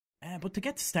but to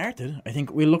get started, I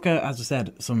think we'll look at, as I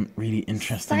said, some really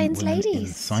interesting Science women ladies.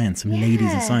 in science, some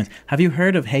ladies in science. Have you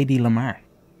heard of Hedy Lamarr?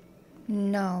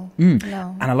 No.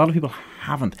 And a lot of people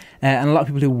haven't. And a lot of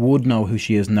people who would know who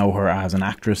she is know her as an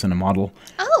actress and a model.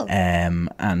 Oh. And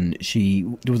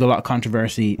there was a lot of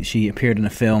controversy. She appeared in a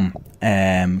film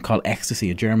called Ecstasy,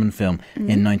 a German film,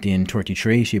 in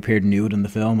 1933. She appeared nude in the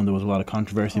film, and there was a lot of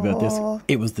controversy about this.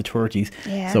 It was the 30s.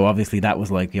 Yeah. So obviously that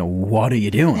was like, what are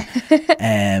you doing?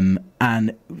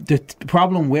 And the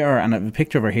problem with her, and I have a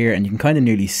picture of her here, and you can kind of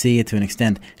nearly see it to an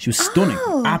extent. She was stunning,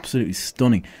 absolutely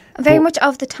stunning. Very much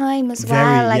of the time as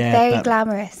well, like very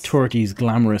glamorous. 30s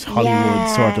glamorous Hollywood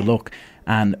sort of look.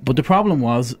 But the problem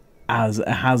was, as it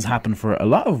has happened for a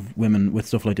lot of women with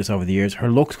stuff like this over the years, her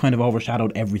looks kind of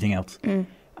overshadowed everything else.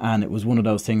 And it was one of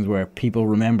those things where people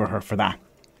remember her for that.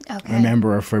 Okay.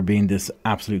 Remember her for being this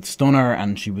absolute stunner,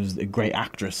 and she was a great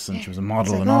actress, and she was a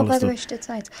model and all this stuff. She did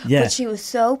science. Yeah. But she was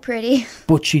so pretty.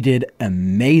 But she did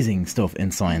amazing stuff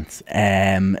in science.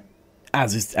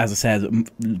 As I said,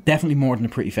 definitely more than a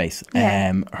pretty face.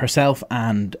 Yeah. Herself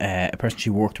and a person she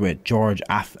worked with, George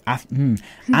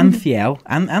Antheil.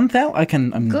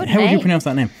 How would you pronounce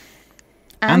that name?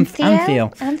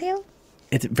 Antheil?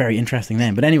 It's a very interesting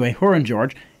name. But anyway, her and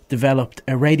George developed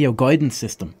a radio guidance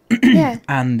system.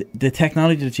 And the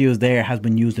technology that's used there has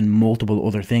been used in multiple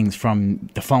other things, from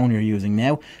the phone you're using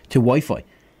now to Wi-Fi.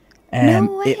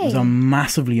 No way. It was a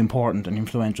massively important and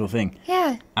influential thing.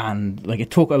 Yeah. And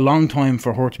it took a long time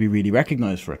for her to be really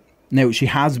recognised for it. Now, she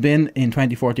has been, in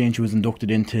 2014, she was inducted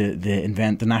into the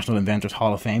National Inventors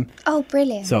Hall of Fame. Oh,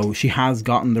 brilliant. So she has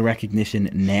gotten the recognition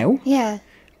now. Yeah.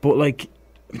 But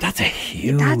that's a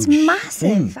huge That's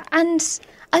massive. thing. And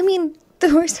I mean,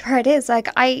 the worst part is, I've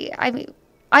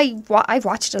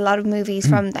watched a lot of movies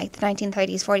from the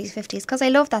 1930s, 40s, 50s, because I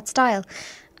love that style.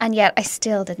 And yet I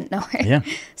still didn't know her. Yeah.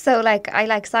 So I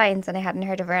like science and I hadn't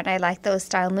heard of her, and I like those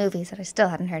style movies and I still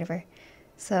hadn't heard of her.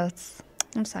 So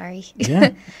I'm sorry.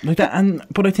 Yeah. Like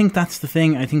that. But I think that's the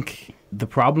thing. I think the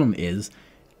problem is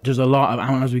there's a lot of,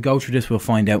 and as we go through this we'll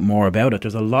find out more about it,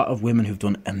 there's a lot of women who've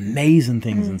done amazing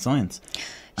things in science.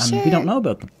 And we don't know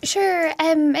about them. Sure.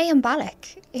 Mayim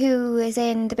Balak, who is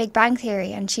in The Big Bang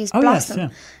Theory, and she's Blossom.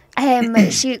 Yes,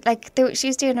 yeah. She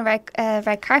was doing a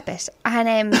red carpet,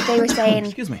 and they were saying,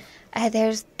 excuse me.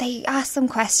 They asked some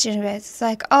question about,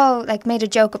 it's made a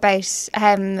joke about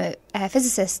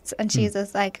physicists, and she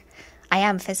was like, I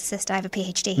am a physicist, I have a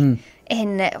PhD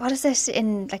in what is it,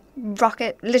 in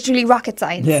rocket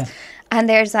science. Yeah. And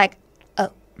there's I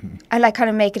kind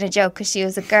of making a joke because she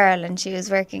was a girl and she was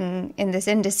working in this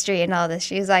industry and all this.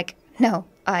 She was like, no,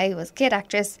 I was a kid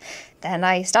actress, then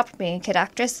I stopped being a kid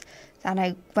actress. And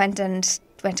I went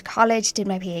to college, did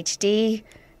my PhD,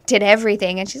 did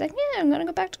everything. And she's like, yeah, I'm going to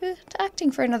go back to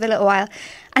acting for another little while.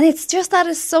 And it's just that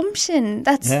assumption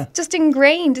that's just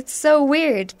ingrained. It's so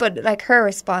weird. But her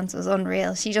response was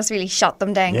unreal. She just really shot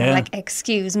them down. Yeah.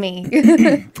 Excuse me.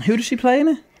 Who does she play in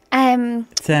it?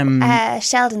 It's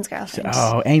Sheldon's girlfriend.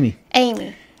 Oh, Amy.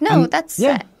 Amy. No, that's...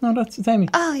 it's Amy.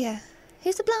 Oh, yeah.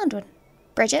 Who's the blonde one?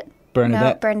 Bridget?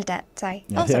 Bernadette. No, Bernadette, sorry.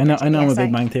 Yeah, I know I'm a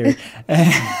Big Bang Theory.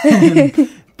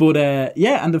 But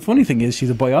and the funny thing is she's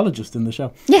a biologist in the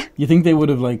show. Yeah. You think they would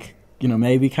have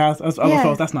maybe cast, of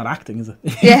course that's not acting, is it?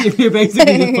 Yeah. You're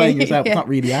basically just playing yourself, it's not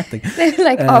really acting.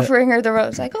 They're offering her the role.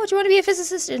 It's like, oh, do you want to be a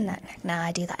physicist? And nah,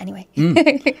 I do that anyway.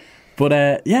 But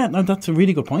that's a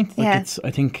really good point. I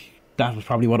think that was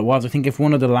probably what it was. I think if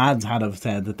one of the lads had have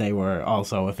said that they were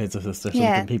also a physicist or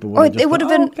something, people would have just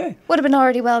would have been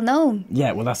already well known.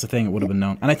 Yeah, well, that's the thing. It would have been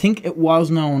known, and I think it was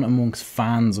known amongst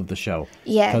fans of the show.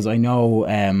 Yeah, because I know,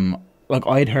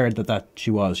 I'd heard that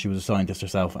she was a scientist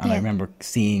herself, and I remember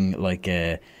seeing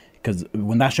because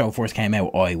when that show first came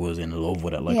out, I was in love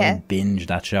with it. I binged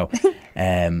that show.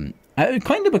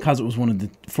 Kind of because it was one of the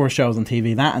first shows on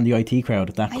TV, that and the IT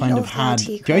Crowd, that kind of had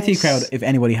the IT Crowd. If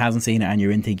anybody hasn't seen it and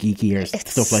you're into geeky or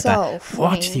stuff like that, funny.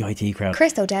 Watch the IT Crowd.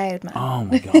 Chris O'Dowd, man. Oh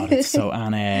my god, it's so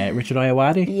and Richard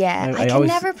Ayoade. Yeah, I can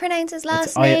never pronounce his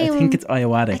last name. I think it's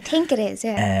Ayoade. I think it is.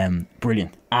 Yeah.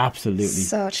 Brilliant, absolutely,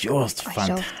 just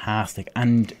fantastic,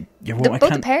 and both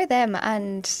the pair of them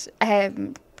and.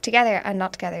 Together and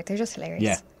not together, they're just hilarious.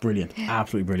 Yeah, brilliant,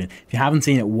 absolutely brilliant. If you haven't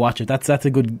seen it, watch it. That's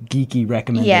a good geeky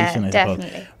recommendation. I suppose.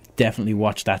 Definitely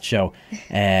watch that show.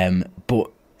 But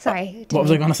sorry, what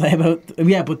was I going to say about?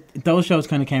 Yeah, but those shows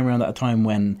kind of came around at a time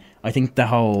when I think the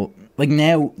whole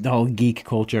now the whole geek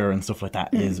culture and stuff like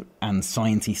that is, and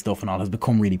sciencey stuff and all has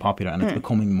become really popular, and it's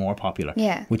becoming more popular.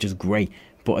 Yeah, which is great.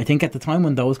 But I think at the time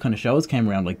when those kind of shows came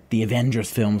around, like the Avengers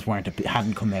films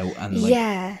hadn't come out, and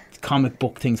like comic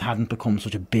book things hadn't become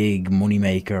such a big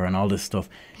moneymaker and all this stuff.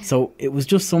 So it was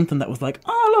just something that was like,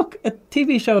 oh look, a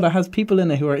TV show that has people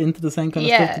in it who are into the same kind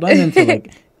of stuff that I'm into.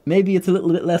 Like maybe it's a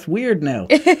little bit less weird now.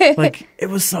 Like it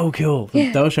was so cool.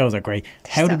 Those shows are great.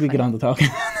 How did we get on to talking?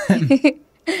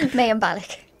 May and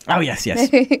Balak. Oh yes.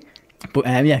 But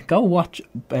go watch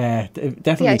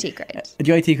definitely the IT Crowd.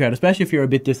 The IT Crowd, especially if you're a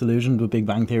bit disillusioned with Big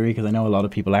Bang Theory, because I know a lot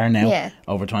of people are now. Yeah.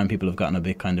 Over time, people have gotten a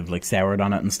bit kind of like soured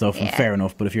on it and stuff, and fair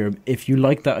enough. But if you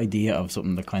like that idea of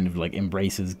something that kind of like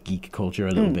embraces geek culture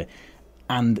a little bit,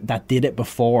 and that did it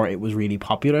before it was really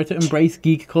popular to embrace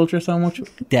geek culture so much,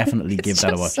 definitely give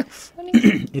that a watch. So funny.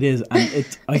 It is,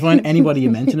 and I find anybody you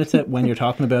mention it to when you're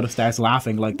talking about it starts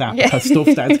laughing like that because stuff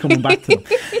starts coming back to them.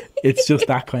 It's just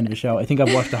that kind of a show. I think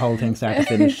I've watched the whole thing start to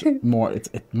finish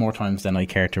more times than I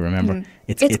care to remember.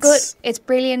 It's good. It's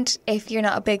brilliant if you're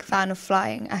not a big fan of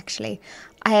flying, actually.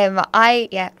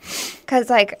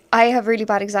 Because like I have really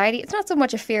bad anxiety. It's not so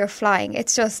much a fear of flying.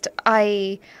 It's just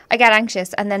I get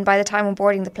anxious, and then by the time I'm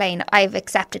boarding the plane, I've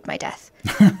accepted my death.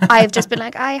 I've just been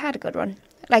like, I had a good one.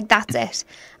 Like that's it.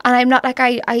 And I'm not like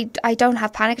I don't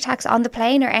have panic attacks on the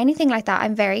plane or anything like that.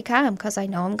 I'm very calm because I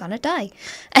know I'm gonna die.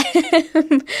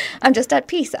 I'm just at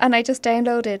peace. And I just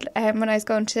downloaded when I was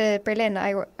going to Berlin.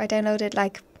 I downloaded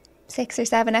like 6 or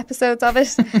 7 episodes of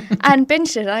it and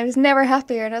binged it. And I was never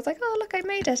happier. And I was like, oh look, I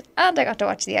made it, and I got to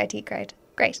watch the IT Crowd.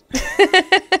 Great.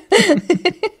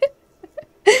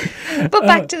 But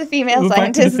back to the female scientist.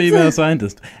 Back to the female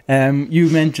scientist. You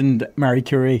mentioned Marie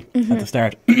Curie at the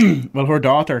start. Well, her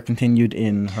daughter continued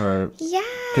in her...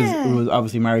 Because it was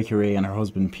obviously Marie Curie and her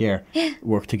husband Pierre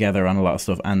worked together on a lot of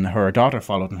stuff, and her daughter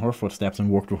followed in her footsteps and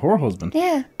worked with her husband.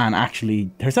 Yeah. And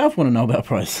actually herself won a Nobel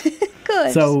Prize.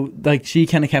 Good. So like she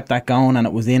kind of kept that going, and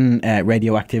it was in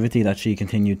radioactivity that she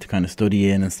continued to kind of study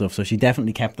in and stuff. So she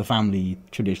definitely kept the family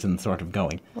tradition sort of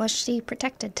going. Was she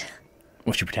protected?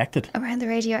 Was she protected? Around the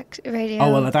radio.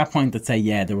 Oh, well, at that point, I'd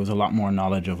say, there was a lot more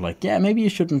knowledge of, like, maybe you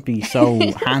shouldn't be so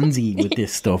handsy with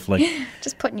this stuff. Like,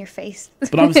 just put in your face.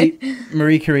 But obviously,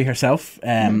 Marie Curie herself,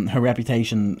 her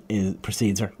reputation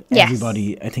precedes her. Yes.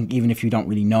 Everybody, I think, even if you don't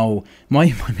really know,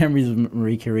 my memories of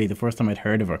Marie Curie, the first time I'd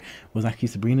heard of her, was actually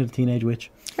Sabrina the Teenage Witch.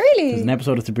 Really? There's an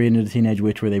episode of Sabrina the Teenage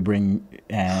Witch where they bring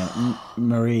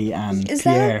Marie and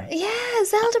Pierre.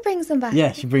 Zelda brings them back.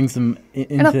 Yeah, she brings them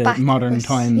into modern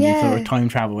times, or time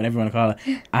travel, whatever you want to call it.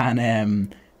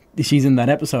 And she's in that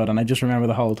episode, and I just remember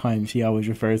the whole time she always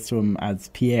refers to him as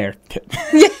Pierre.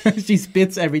 She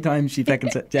spits every time she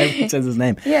says his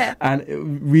name. Yeah.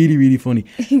 And really, really funny.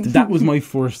 That was my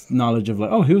first knowledge of like,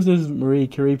 oh, who's this Marie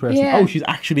Curie person? Yeah. Oh, she's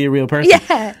actually a real person.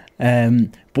 Yeah.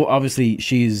 But obviously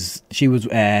she was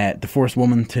the first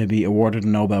woman to be awarded a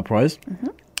Nobel Prize.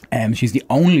 She's the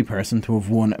only person to have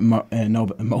won a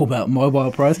Nobel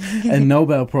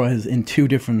Prize in 2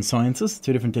 different sciences,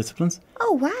 2 different disciplines.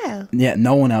 Oh, wow. Yeah,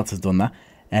 no one else has done that.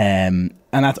 And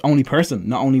that's only person,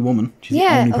 not only woman. She's the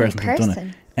only person who's done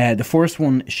it. The first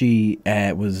one, she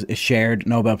was a shared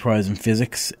Nobel Prize in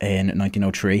Physics in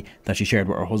 1903 that she shared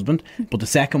with her husband. But the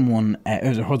second one, it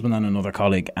was her husband and another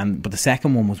colleague. But the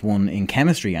second one was one in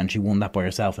chemistry, and she won that by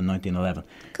herself in 1911.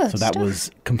 Good so that stuff. was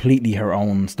completely her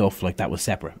own stuff. Like that was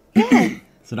separate. Yeah.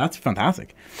 So that's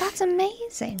fantastic. That's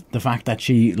amazing. The fact that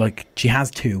she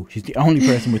has 2. She's the only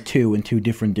person with 2 in 2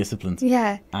 different disciplines.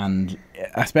 Yeah. And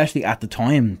especially at the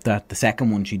time that the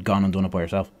second one, she'd gone and done it by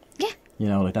herself. Yeah. You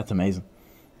know, like that's amazing.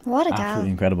 What a gal.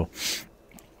 Absolutely incredible.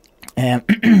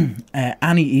 Annie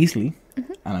Easley,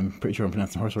 and I'm pretty sure I'm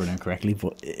pronouncing her surname correctly,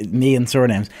 but me and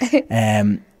surnames.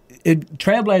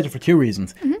 Trailblazer for 2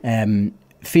 reasons.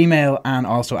 Female and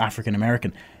also African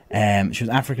American. She was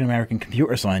African American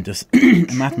computer scientist, a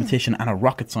mathematician, and a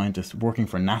rocket scientist working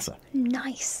for NASA.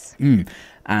 Nice.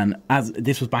 And as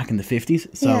this was back in the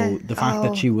 50s, so the fact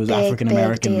that she was African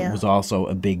American was also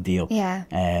a big deal. Yeah.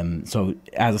 So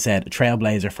as I said, a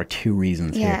trailblazer for 2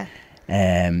 reasons here.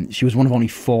 She was one of only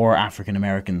 4 African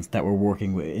Americans that were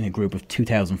working in a group of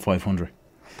 2,500.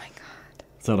 Oh my God.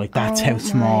 So like that's how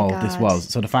small this was.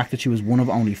 So the fact that she was one of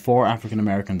only 4 African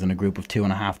Americans in a group of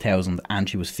 2,500, and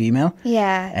she was female.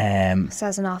 Yeah.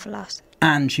 Says an awful lot.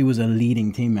 And she was a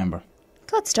leading team member.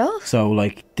 Good stuff. So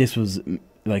like this was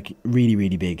like really,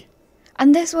 really big.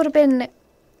 And this would have been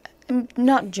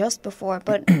not just before,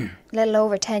 but a little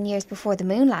over 10 years before the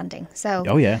moon landing. So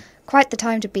quite the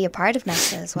time to be a part of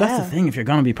NASA as well. That's the thing. If you're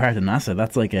going to be part of NASA,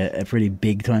 that's like a pretty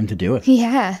big time to do it.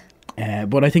 Yeah.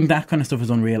 But I think that kind of stuff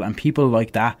is unreal, and people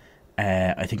like that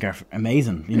I think are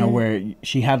amazing. You know, where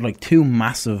she had like 2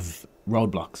 massive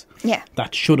roadblocks. Yeah.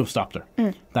 That should have stopped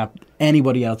her. That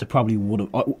anybody else that probably would have,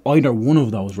 either one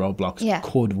of those roadblocks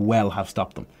could well have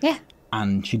stopped them. Yeah.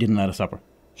 And she didn't let it stop her.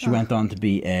 She went on to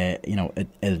be a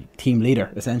team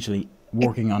leader, essentially,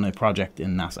 working on a project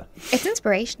in NASA. It's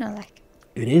inspirational, like.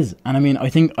 It is. And I mean, I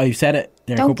think I've said it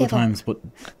there a couple of times, but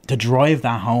to drive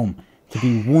that home, to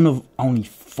be one of only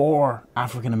 4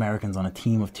 African Americans on a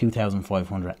team of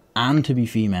 2,500 and to be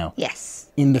female. Yes.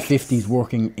 In the 50s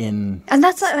working in... And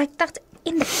that's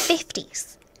in the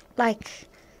 50s. Like,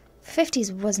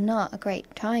 50s was not a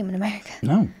great time in America.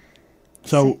 No.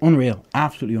 So unreal.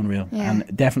 Absolutely unreal. Yeah.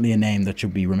 And definitely a name that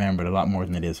should be remembered a lot more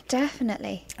than it is.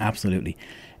 Definitely. Absolutely.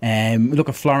 Look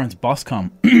at Florence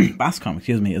Bascom,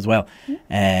 as well.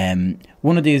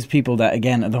 One of these people that,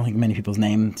 again, I don't think many people that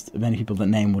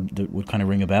name would kind of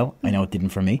ring a bell. I know it didn't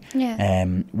for me. Yeah.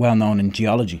 Well known in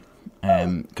geology.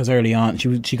 Because early on,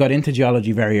 she got into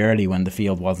geology very early when the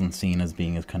field wasn't seen as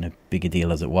being as kind of big a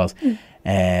deal as it was.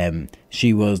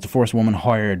 She was the first woman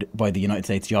hired by the United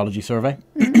States Geology Survey.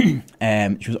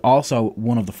 She was also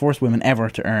one of the first women ever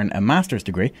to earn a master's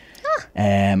degree,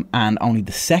 and only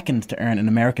the second to earn an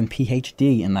American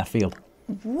PhD in that field.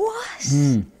 What?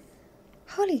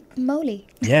 Holy moly.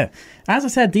 Yeah. As I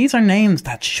said, these are names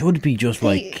that should be just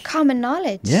like... common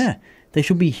knowledge. Yeah. They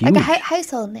should be huge. Like a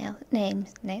household name.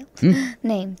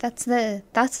 Name. That's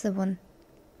the one.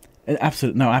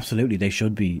 Absolutely. They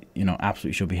should be,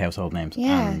 absolutely should be household names.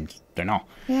 Yeah. And they're not.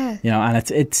 Yeah.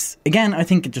 And it's again, I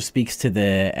think it just speaks to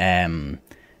the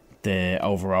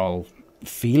overall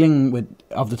feeling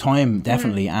of the time,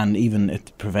 definitely, and even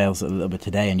it prevails a little bit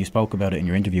today. And you spoke about it in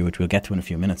your interview, which we'll get to in a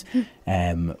few minutes,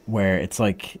 where it's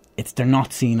like they're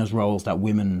not seen as roles that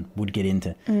women would get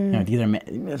into. These are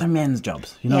they're men's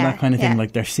jobs, that kind of thing.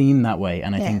 Like they're seen that way,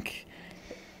 and I think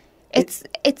it's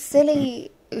silly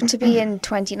to be in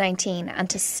 2019 and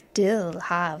to still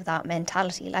have that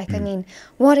mentality. Like, I mean,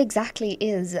 what exactly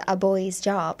is a boy's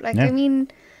job? Like, I mean.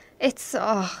 It's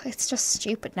just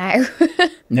stupid now.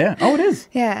 Yeah. Oh, it is.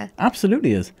 Yeah.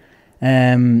 Absolutely is.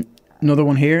 Another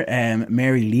one here,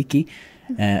 Mary Leakey.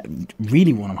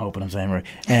 Really one I'm hoping I'm saying right.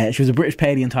 She was a British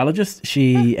paleontologist.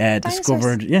 She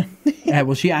discovered... Yeah.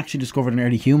 Well, she actually discovered an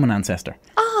early human ancestor.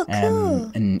 Oh,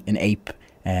 cool. An ape.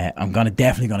 I'm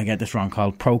definitely going to get this wrong,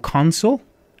 called Proconsul.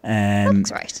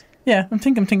 That's right. Yeah, I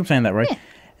think I'm saying that right. Yeah.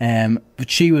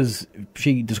 But she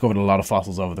discovered a lot of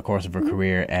fossils over the course of her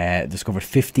career. Discovered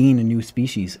 15 new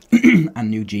species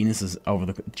and new genuses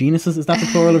genuses, is that the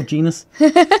plural of genus?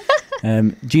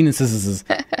 Genuses,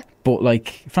 but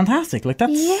like fantastic. Like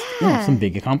that's some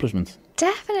big accomplishments.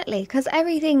 Definitely, because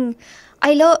everything,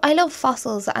 I love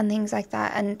fossils and things like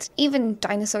that, and even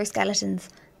dinosaur skeletons.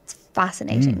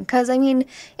 Fascinating, because I mean,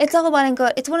 it's all well and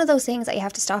good. It's one of those things that you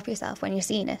have to stop yourself when you're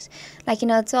seeing it. Like,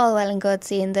 it's all well and good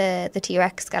seeing the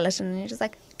T-Rex skeleton, and you're just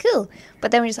like, cool.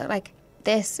 But then we're just like,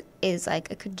 this is like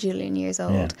a cajillion years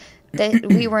old. Yeah.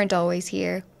 We weren't always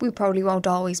here. We probably won't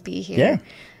always be here. Yeah.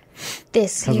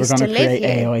 This used to live here. Because we're going to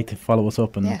create AI to follow us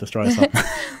up and destroy us all.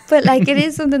 But like, it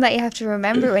is something that you have to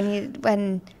remember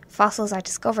when fossils are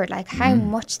discovered, like how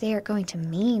much they are going to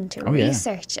mean to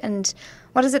research. Yeah. And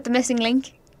what is it, the missing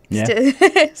link? Yeah.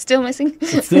 Still missing.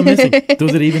 It's still missing.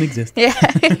 Does it even exist? Yeah.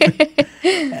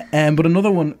 But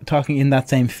another one talking in that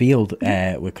same field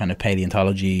with kind of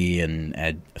paleontology and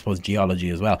I suppose geology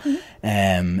as well.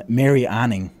 Mary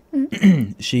Anning.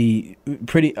 I'm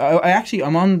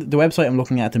on the website I'm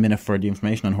looking at the minute for the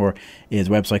information on her is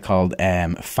a website called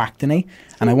Factiny,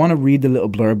 and I want to read the little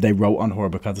blurb they wrote on her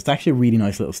because it's actually a really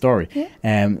nice little story.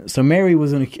 So Mary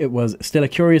was still a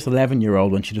curious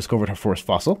 11-year-old when she discovered her first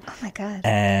fossil. Oh my god.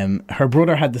 Her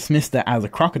brother had dismissed it as a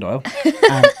crocodile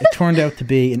and it turned out to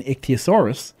be an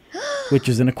ichthyosaurus, which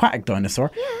is an aquatic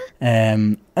dinosaur.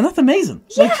 And that's amazing.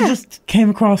 Yeah. Like, she just came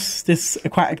across this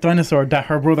aquatic dinosaur that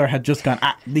her brother had just gone,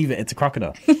 leave it, it's a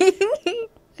crocodile.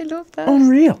 I love that.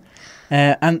 Unreal.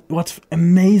 And what's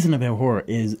amazing about her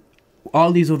is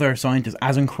all these other scientists,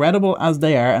 as incredible as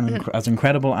they are and as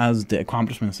incredible as the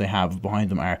accomplishments they have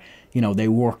behind them are, they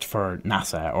worked for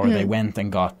NASA or they went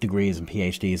and got degrees and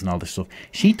PhDs and all this stuff.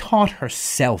 She taught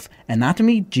herself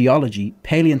anatomy, geology,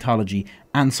 paleontology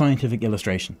and scientific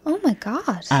illustration. Oh my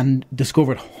god. And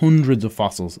discovered hundreds of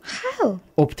fossils. How?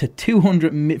 From up to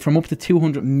 200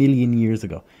 million years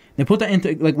ago. Now put that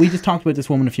into, like, we just talked about this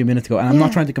woman a few minutes ago, and I'm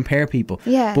not trying to compare people,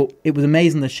 but it was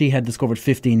amazing that she had discovered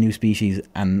 15 new species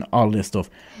and all this stuff.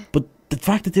 But the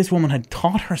fact that this woman had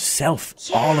taught herself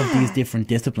all of these different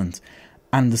disciplines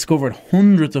and discovered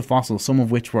hundreds of fossils, some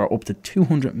of which were up to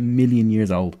 200 million years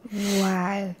old.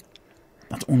 Wow.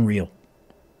 That's unreal.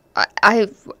 I'm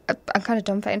kind of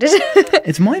dumbfounded.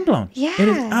 It's mind-blowing. Yeah. It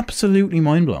is absolutely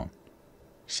mind-blowing.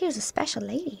 She was a special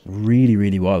lady. Really,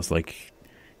 really was. Like,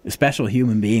 a special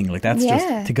human being. Like, that's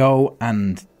just to go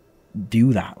and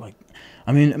do that. Like,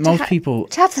 I mean, most people...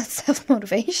 To have that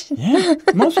self-motivation. Yeah.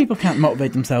 Most people can't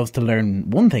motivate themselves to learn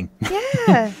one thing.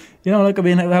 Yeah. You know, like, I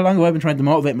mean, how long have I been trying to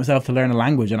motivate myself to learn a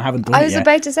language and I haven't done it yet? I was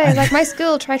about to say, like, my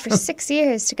school tried for 6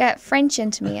 years to get French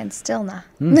into me and still not.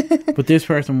 But this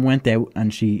person went out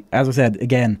and she, as I said,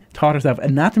 again, taught herself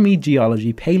anatomy,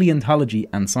 geology, paleontology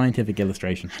and scientific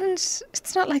illustration. And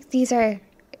it's not like these are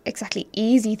exactly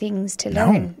easy things to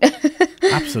learn.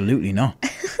 Absolutely not.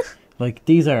 Like,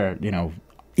 these are, you know,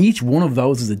 each one of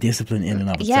those is a discipline in and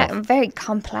of itself. Yeah, very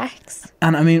complex.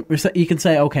 And I mean, you can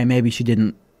say, okay, maybe she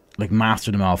didn't like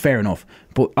master them all, fair enough,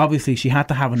 but obviously she had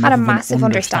to have enough of an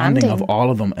understanding of all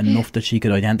of them, enough that she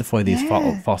could identify these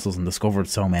fossils and discovered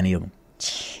so many of them.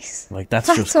 Jeez, like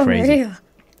that's just crazy.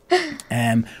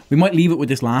 We might leave it with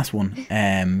this last one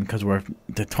because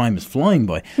the time is flying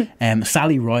by.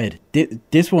 Sally Ride,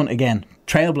 this one again,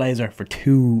 trailblazer for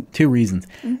two reasons.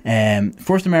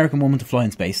 First American woman to fly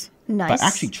in space. Nice. But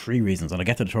actually 3 reasons, and I'll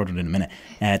get to the third one in a minute.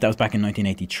 That was back in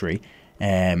 1983.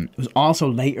 It was also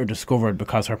later discovered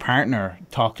because her partner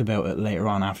talked about it later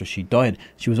on after she died.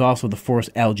 She was also the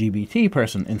first LGBT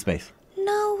person in space.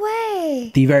 No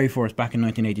way. The very first, back in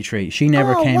 1983. She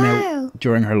never came out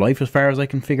during her life, as far as I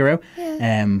can figure out.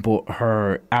 Yeah.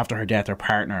 But after her death, her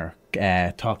partner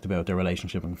talked about their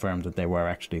relationship and confirmed that they were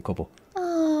actually a couple.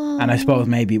 Oh. And I suppose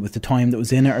maybe it was the time that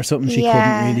was in it or something. She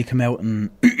couldn't really come out and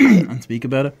and speak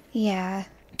about it. Yeah.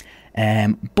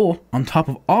 But on top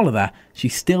of all of that, she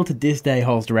still to this day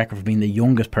holds the record for being the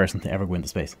youngest person to ever go into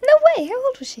space. No way. How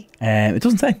old was she? It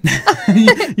doesn't say.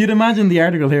 You'd imagine the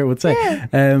article here would say.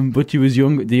 Yeah. But she was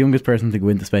the youngest person to go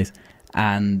into space.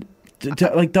 And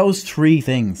like those 3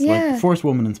 things, like the first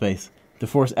woman in space, the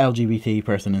first LGBT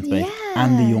person in space,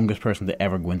 and the youngest person to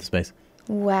ever go into space.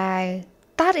 Wow.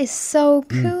 That is so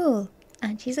cool.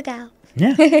 And she's a gal.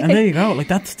 Yeah. And there you go. Like,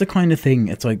 that's the kind of thing.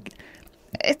 It's like...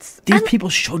 These people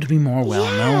should be more well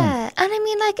known. Yeah, and I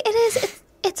mean, like,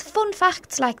 it's fun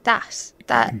facts like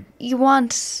that you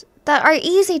want, that are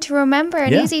easy to remember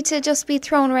and easy to just be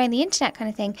thrown around the internet kind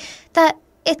of thing. That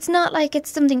it's not like it's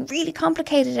something really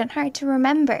complicated and hard to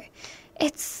remember.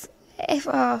 I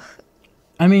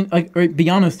mean, like, right, be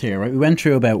honest here, right? We went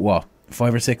through about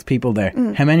 5 or 6 people there.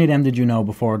 How many of them did you know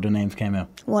before the names came out?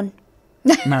 1.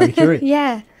 Marie Curie.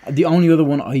 Yeah. The only other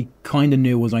one I kind of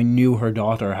knew was I knew her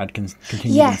daughter had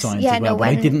continued in science as well, but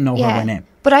I didn't know her by name.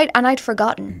 But I'd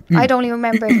forgotten. I'd only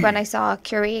remembered when I saw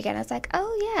Curie again. I was like,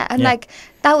 oh yeah. And like,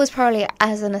 that was probably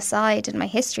as an aside in my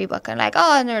history book. I'm like,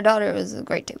 and her daughter was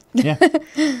great too. Yeah.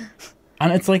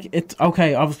 And it's like, it's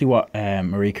okay, obviously what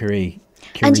Marie Curie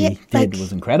did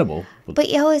was incredible. But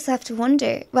you always have to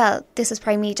wonder, well, this is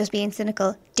probably me just being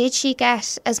cynical, did she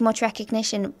get as much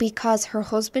recognition because her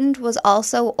husband was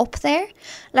also up there?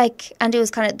 Like, and it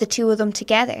was kind of the two of them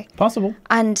together. Possible.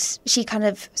 And she kind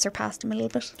of surpassed him a little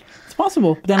bit. It's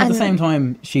possible. But then at the same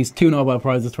time, she's 2 Nobel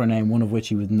Prizes to her name, one of which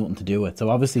she was nothing to do with. So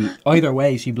obviously, either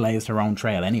way, she blazed her own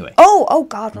trail anyway. Oh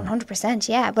God, 100%,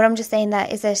 yeah. But I'm just saying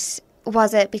that,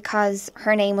 was it because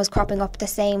her name was cropping up in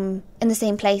the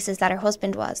same places that her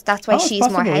husband was? That's why she's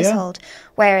possible, more household. Yeah.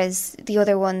 Whereas the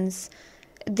other ones,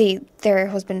 their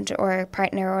husband or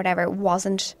partner or whatever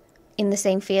wasn't in the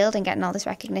same field and getting all this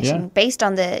recognition based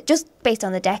on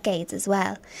the decades as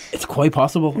well. It's quite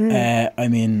possible. I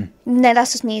mean, no,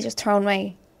 that's just me just throwing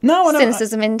my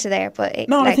cynicism into there. But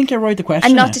I think you're right. The question,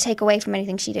 and not to take away from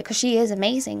anything she did, because she is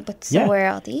amazing. But so were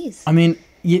all these. I mean,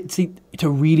 you see, to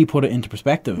really put it into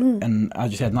perspective, and as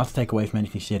you said, not to take away from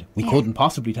anything she did, we couldn't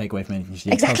possibly take away from anything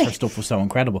she did because her stuff was so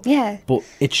incredible. Yeah. But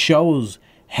it shows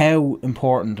how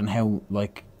important and how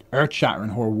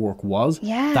earth-shattering her work was.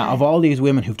 Yeah. That of all these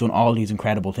women who've done all these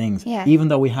incredible things, even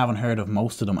though we haven't heard of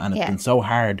most of them, and it's been so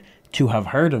hard to have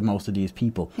heard of most of these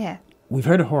people, we've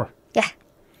heard of her. Yeah.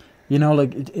 You know,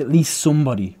 like, at least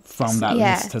somebody from that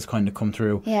list has kind of come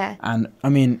through. Yeah. And, I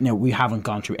mean, we haven't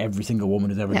gone through every single woman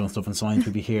who's ever done stuff in science.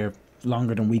 We'd be here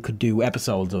longer than we could do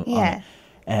episodes on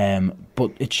it.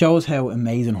 But it shows how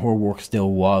amazing her work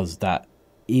still was, that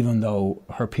even though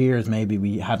her peers maybe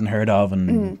we hadn't heard of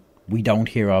and we don't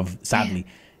hear of, sadly,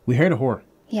 we heard of her.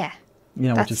 Yeah.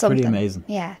 You know, which is pretty amazing.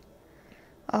 Yeah.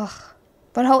 Oh.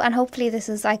 But hopefully this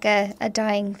is like a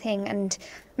dying thing, and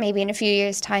maybe in a few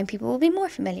years' time people will be more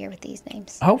familiar with these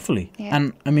names. Hopefully. Yeah.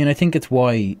 And I mean, I think it's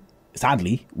why,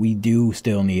 sadly, we do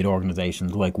still need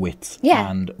organisations like WITS.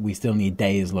 Yeah. And we still need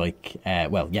days like,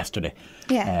 yesterday.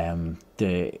 Yeah.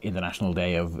 The International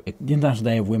Day of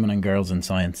Women and Girls in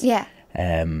Science. Yeah.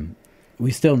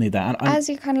 We still need that. And as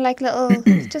your kind of like little,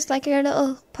 just like your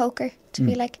little poker to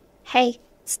be like, hey,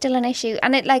 it's still an issue.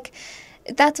 And it like...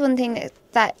 that's one thing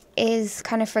that is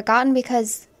kind of forgotten,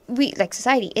 because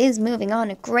society is moving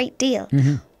on a great deal,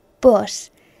 but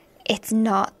it's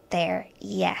not there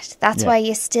yet. That's why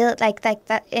you still like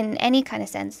that in any kind of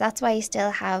sense. That's why you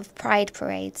still have pride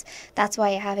parades. That's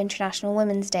why you have International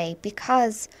Women's Day,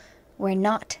 because we're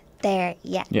not there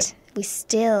yet. Yeah. We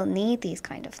still need these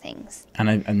kind of things.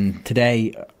 And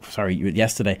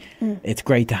yesterday, it's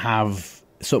great to have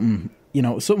something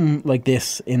like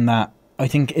this, in that I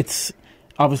think it's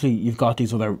obviously you've got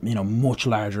these other, much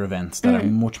larger events that are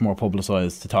much more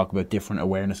publicised to talk about different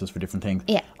awarenesses for different things.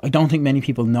 Yeah. I don't think many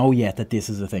people know yet that this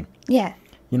is a thing. Yeah.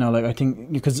 I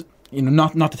think because,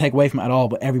 not to take away from it at all,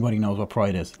 but everybody knows what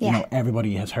Pride is. Yeah.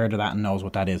 Everybody has heard of that and knows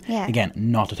what that is. Yeah. Again,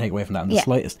 not to take away from that in the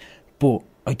slightest. But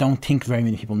I don't think very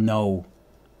many people know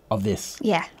of this.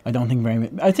 Yeah. I don't think very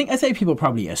many. I'd say people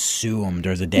probably assume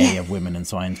there's a day of women in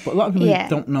science, but a lot of people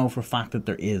don't know for a fact that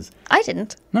there is. I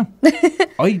didn't. No.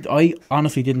 I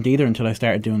honestly didn't either until I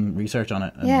started doing research on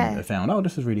it, and I found,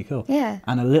 this is really cool. Yeah.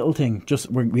 And a little thing,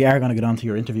 we are going to get on to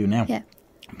your interview now. Yeah.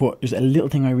 But there's a little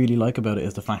thing I really like about it,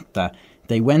 is the fact that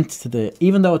they went to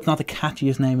even though it's not the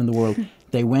catchiest name in the world,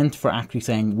 they went for actually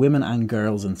saying women and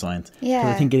girls in science. Yeah.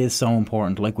 Because I think it is so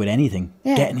important, like with anything,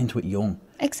 getting into it young.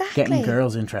 Exactly. Getting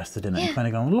girls interested in it and kind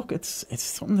of going, look, it's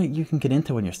something that you can get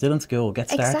into when you're still in school. Get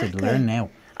started, learn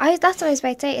now. That's what I was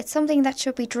about to say. It's something that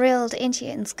should be drilled into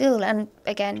you in school. And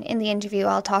again, in the interview,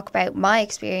 I'll talk about my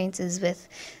experiences with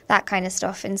that kind of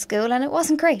stuff in school. And it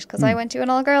wasn't great, because I went to an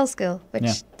all-girls school,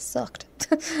 which sucked.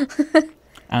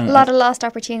 A lot of lost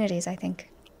opportunities, I think.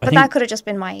 But that could have just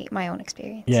been my own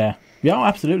experience. Yeah. Yeah,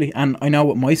 absolutely. And I know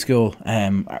at my school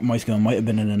might have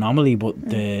been an anomaly, but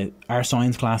our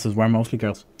science classes were mostly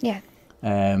girls. Yeah.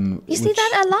 You see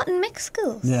that a lot in mixed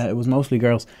schools. Yeah, it was mostly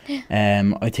girls.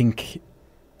 I think,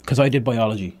 because I did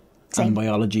biology. Same. And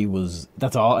biology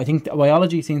that's all. I think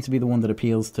biology seems to be the one that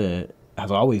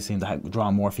has always seemed to draw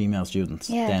more female students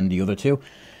than the other two.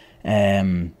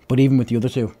 But even with the other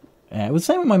two, it was the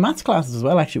same with my maths classes as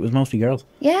well. Actually, it was mostly girls.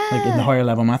 Yeah. Like in the higher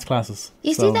level maths classes.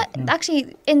 You see that,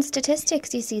 actually, in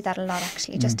statistics, you see that a lot,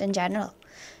 actually, just in general.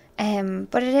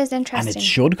 But it is interesting. And it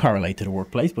should correlate to the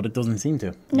workplace, but it doesn't seem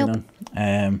to. Nope.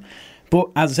 But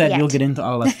as I said, you'll get into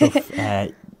all that stuff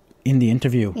in the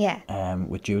interview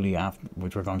with Julie,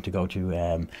 which we're going to go to.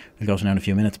 We'll go to now in a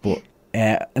few minutes. But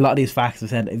a lot of these facts, I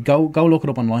said, go look it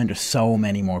up online. There's so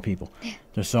many more people. Yeah.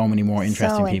 There's so many more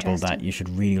interesting people that you should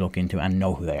really look into and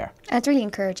know who they are. And it's really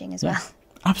encouraging as well.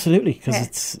 Absolutely, because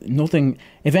it's nothing.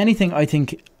 If anything, I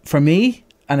think for me,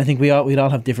 and I think we'd all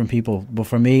have different people, but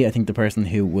for me, I think the person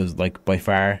who was like by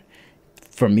far,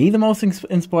 for me, the most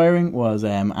inspiring was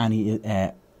Annie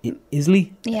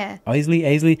Isley. Yeah.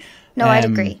 Isley. No, I'd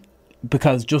agree.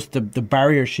 Because just the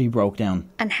barrier she broke down.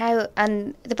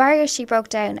 And the barriers she broke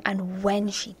down, and when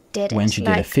she did it. When she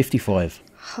did it, 55.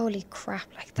 Holy crap,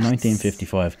 like that.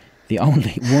 1955. The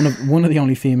only one of the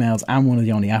only females and one of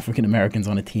the only African Americans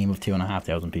on a team of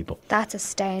 2,500 people. That's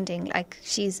astounding. Like,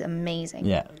 she's amazing.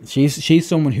 Yeah, she's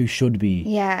someone who should be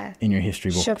in your history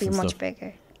books. Should be much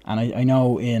bigger. And I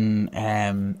know in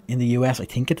the US, I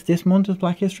think it's this month is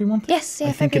Black History Month. Yes, yeah,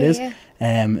 I think it is. Yeah.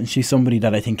 And she's somebody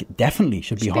that I think definitely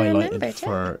should be highlighted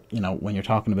for, when you're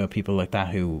talking about people like that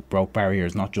who broke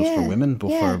barriers, not just for women, but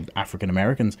for African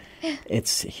Americans. Yeah.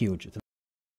 It's huge. It's